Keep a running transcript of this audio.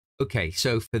Okay,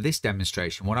 so for this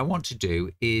demonstration, what I want to do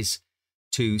is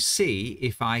to see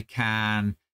if I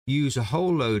can use a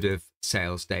whole load of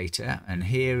sales data. And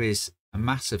here is a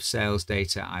mass of sales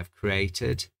data I've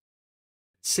created.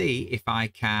 See if I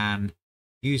can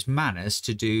use Manus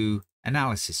to do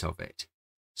analysis of it.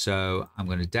 So I'm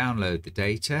going to download the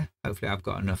data. Hopefully I've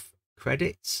got enough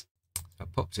credits. I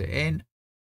popped it in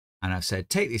and I've said,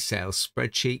 take this sales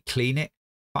spreadsheet, clean it,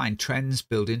 find trends,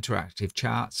 build interactive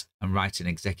charts, and write an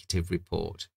executive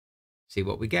report. See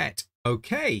what we get.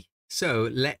 Okay, so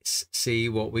let's see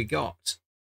what we got.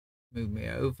 Move me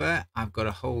over. I've got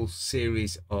a whole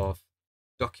series of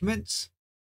documents.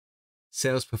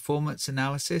 Sales performance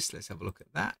analysis. Let's have a look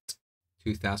at that.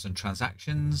 2,000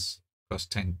 transactions across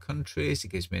 10 countries. It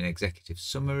gives me an executive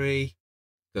summary.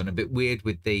 Going a bit weird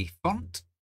with the font.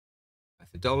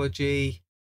 Methodology.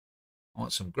 I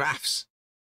want some graphs,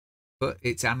 but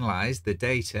it's analyzed the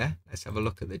data. Let's have a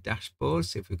look at the dashboard.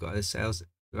 See if we've got a sales.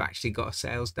 We've actually got a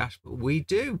sales dashboard. We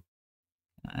do.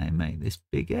 I make this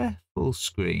bigger, full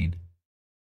screen.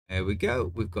 There we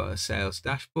go. We've got a sales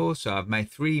dashboard. So I've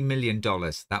made $3 million.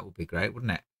 That would be great,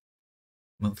 wouldn't it?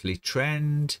 Monthly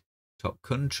trend, top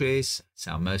countries,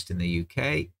 sell most in the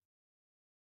UK.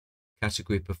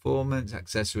 Category performance,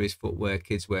 accessories, footwear,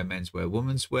 kidswear, menswear,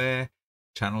 womenswear,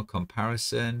 channel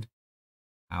comparison,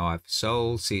 how I've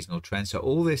sold, seasonal trends. So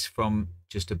all this from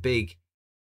just a big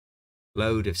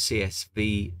load of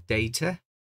CSV data.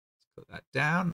 Let's put that down.